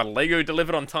also don't get my Lego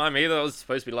delivered on time either. That was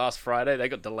supposed to be last Friday. They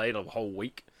got delayed a whole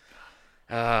week.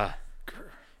 Yeah,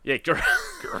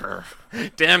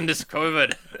 damn this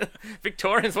COVID.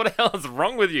 Victorians, what the hell is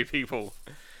wrong with you people?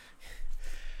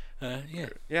 Yeah.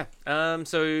 Yeah.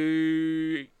 So,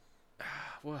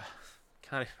 well,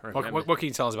 can't even remember. What can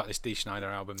you tell us about this Dee Snider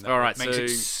album that All right, makes so- it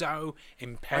so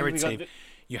imperative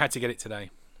you had to get it today?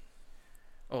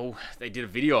 Oh, they did a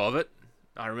video of it.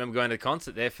 I remember going to the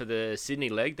concert there for the Sydney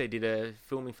leg. They did a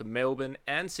filming for Melbourne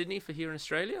and Sydney for here in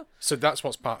Australia. So that's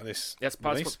what's part of this That's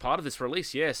release? what's part of this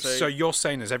release, yeah. So you're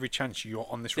saying there's every chance you're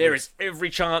on this There release? is every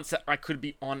chance that I could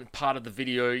be on part of the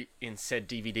video in said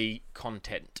DVD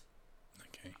content.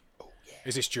 Okay. Oh, yeah.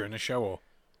 Is this during the show or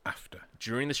after?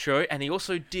 During the show, and he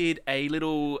also did a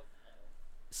little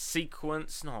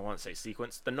sequence. No, I won't say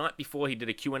sequence. The night before, he did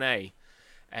a Q&A,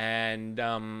 and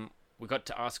we got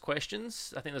to ask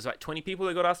questions. I think there's like 20 people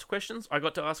that got asked questions. I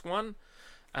got to ask one.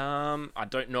 I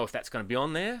don't know if that's going to be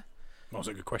on there. That was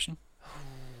a good question.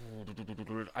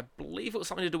 I believe it was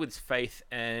something to do with his faith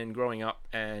and growing up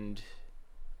and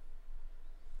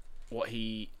what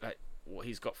he's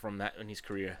got from that in his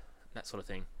career, that sort of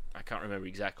thing. I can't remember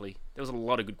exactly. There was a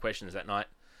lot of good questions that night,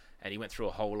 and he went through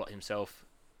a whole lot himself,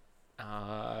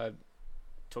 talking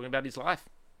about his life.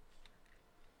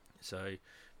 So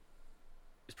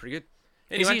it's pretty good.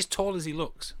 Anyway, Is he as tall as he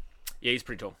looks? yeah, he's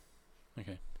pretty tall.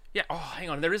 Okay. Yeah. Oh, hang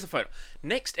on. There is a photo.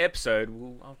 Next episode,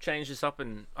 I'll change this up,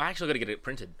 and I actually got to get it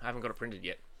printed. I haven't got it printed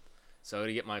yet, so I got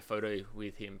to get my photo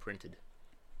with him printed.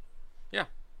 Yeah.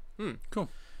 Cool.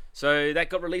 So that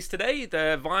got released today,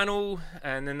 the vinyl,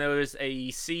 and then there was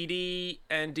a CD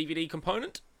and DVD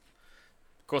component.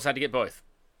 Of course, I had to get both.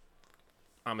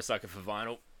 I'm a sucker for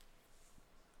vinyl.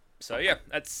 So yeah,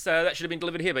 that should have been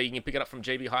delivered here, but you can pick it up from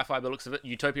JB Hi-Fi by the looks of it.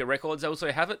 Utopia Records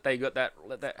also have it. They got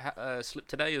that slip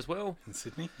today as well. In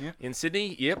Sydney, yeah. In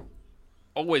Sydney, yep.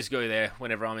 Always go there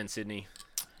whenever I'm in Sydney.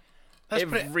 Let's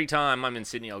Every time I'm in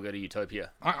Sydney, I'll go to Utopia.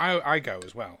 I go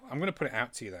as well. I'm going to put it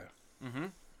out to you, though. Mm-hmm.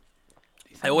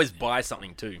 I always buy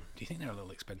something too. Do you think they're a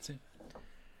little expensive?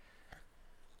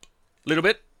 Little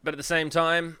bit, but at the same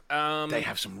time... They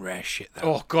have some rare shit,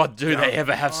 though. Oh, God, do they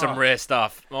ever have some rare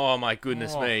stuff. Oh, my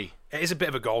goodness me. It is a bit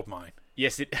of a gold mine.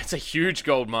 Yes, it's a huge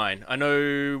gold mine. I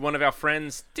know one of our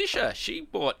friends, Tisha, she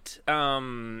bought...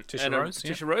 Tisha Rose?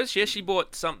 Tisha Rose, yeah, she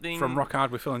bought something... From Rock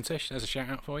Hard with Phil and Tish. There's a shout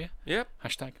out for you. Yep.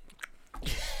 Hashtag.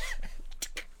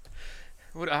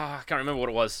 I can't remember what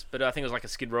it was, but I think it was like a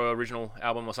Skid Row original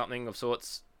album or something of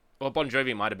sorts. Well, Bon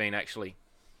Jovi might have been, actually.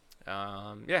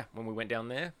 Yeah, when we went down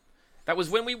there. That was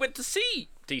when we went to see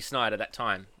Dee Snider that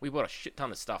time. We bought a shit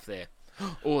ton of stuff there.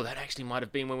 Oh, that actually might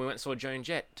have been when we went and saw Joan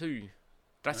Jett, too.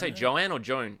 Did I say Joanne or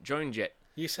Joan? Joan Jett.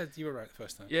 You said you were right the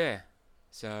first time. Yeah.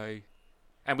 So...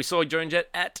 And we saw Joan Jett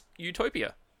at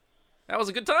Utopia. That was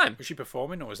a good time. Was she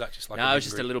performing, or was that just like No, it was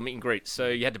just a little meet and greet. So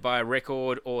you had to buy a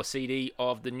record or CD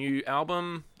of the new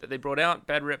album that they brought out.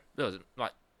 It was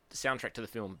like the soundtrack to the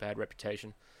film, Bad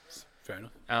Reputation. Fair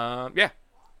enough. Yeah.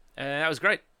 That was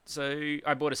great. So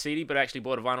I bought a CD, but I actually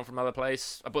bought a vinyl from another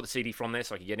place. I bought the CD from there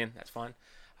so I could get in. That's fine.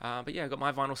 But yeah, I got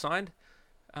my vinyl signed.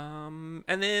 And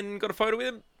then got a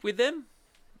photo with them.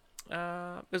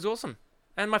 It was awesome.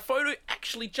 And my photo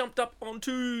actually jumped up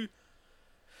onto...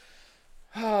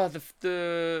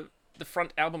 the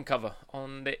front album cover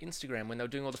on their Instagram when they were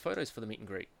doing all the photos for the meet and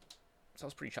greet. So I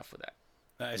was pretty chuffed with that.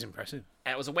 That is impressive.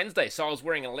 And it was a Wednesday, so I was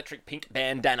wearing an electric pink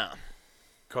bandana.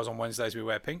 Because on Wednesdays we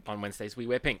wear pink. On Wednesdays we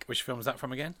wear pink. Which film's that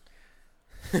from again?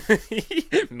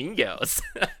 Mean Girls.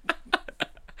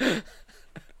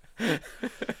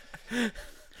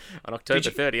 On October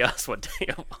 30th, asked what day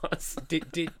it was.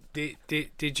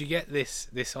 Did you get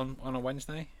this on a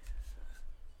Wednesday?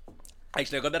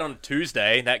 Actually, I got that on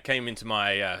Tuesday. That came into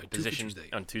my position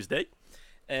on Tuesday.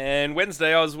 And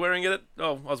Wednesday, I was wearing it.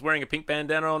 I was wearing a pink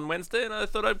bandana on Wednesday, and I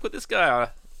thought I'd put this guy,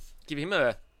 give him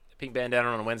a pink bandana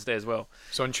on Wednesday as well.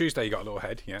 So on Tuesday, you got a little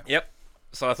head, yeah? Yep.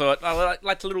 So I thought I'd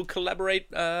like to little collaborate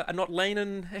a Not Lane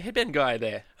and a headband guy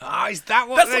there. Ah, is that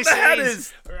what That's this what the hat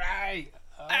is? Right.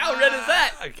 How red is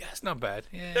that? I guess not bad.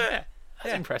 Yeah. Yeah.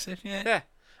 That's impressive, yeah. Yeah.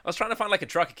 I was trying to find like a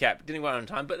trucker cap. Didn't work on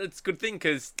time, but it's a good thing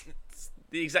because it's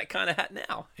the exact kind of hat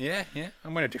now. Yeah.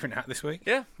 I'm wearing a different hat this week.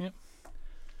 Yeah. Yeah.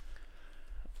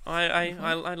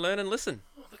 I learn and listen.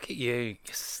 Oh, look at you.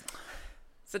 Yes.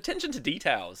 It's attention to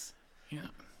details. Yeah.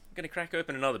 I'm going to crack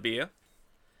open another beer.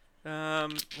 I'm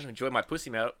going to enjoy my Pussy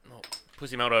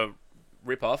Melter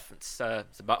rip-off. It's a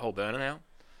butthole burner now.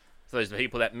 So those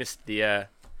people that missed it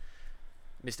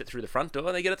through the front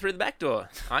door, they get it through the back door.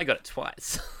 I got it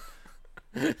twice.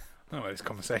 Oh, this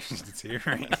conversation's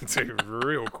deteriorating into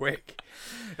real quick.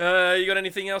 You got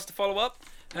anything else to follow up?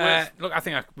 Look, I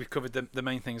think we've covered the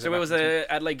main things. So where was the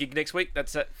Adelaide gig next week?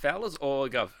 That's at Fowler's or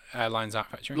Gov? Lions Art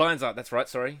Factory. Lions Art, that's right,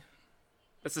 sorry.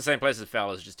 That's the same place as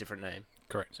Fowler's, just different name.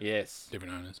 Correct. Yes.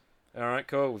 Different owners. All right,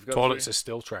 cool. We've got Toilets are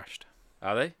still trashed.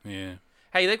 Are they? Yeah.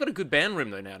 Hey, they've got a good band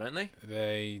room though now, don't they?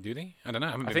 Do they? I don't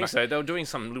know. I think so. They were doing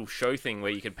some little show thing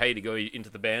where you could pay to go into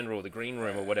the band room or the green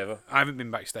room or whatever. I haven't been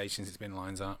backstage since it's been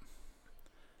Lions Art.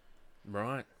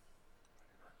 Right.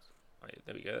 Oh, yeah,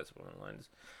 there we go. That's one of the lines.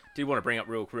 Did want to bring up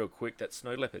real quick that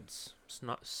snow leopard's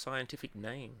scientific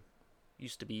name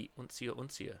used to be Uncia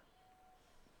uncia.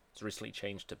 It's recently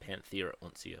changed to Panthera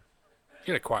uncia.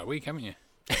 You had a quiet week, haven't you?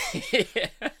 Yeah.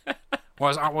 I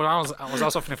was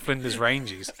off in the Flinders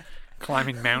Ranges,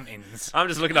 climbing mountains. I'm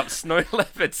just looking up snow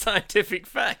leopard scientific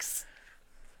facts.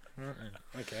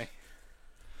 Okay.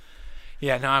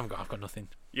 Yeah, no, I've got nothing.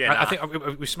 Yeah, I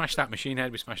think we smashed that Machine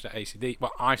Head. We smashed that ACD.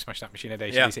 Well, I smashed that Machine Head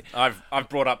ACDC. Yeah, I've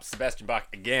brought up Sebastian Bach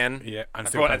again. Yeah, and I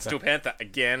Steel brought Panther. and Steel Panther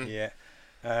again. Yeah,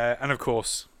 and of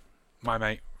course, my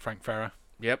mate Frank Ferrer.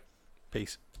 Yep.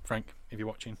 Peace, Frank, if you're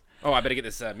watching. Oh, I better get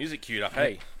this music queued up.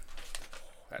 Hey,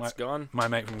 that's gone. My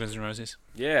mate from Guns N' Roses.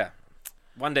 Yeah.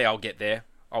 One day I'll get there.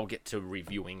 I'll get to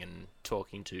reviewing and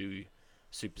talking to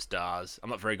superstars. I'm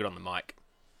not very good on the mic.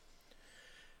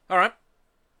 All right.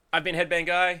 I've been Headband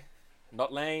Guy,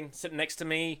 not Lane, sitting next to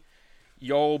me.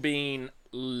 Y'all been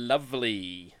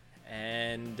lovely.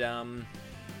 And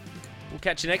we'll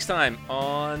catch you next time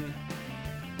on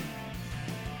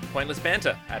Pointless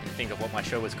Banter. I had to think of what my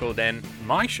show was called then.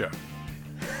 My show.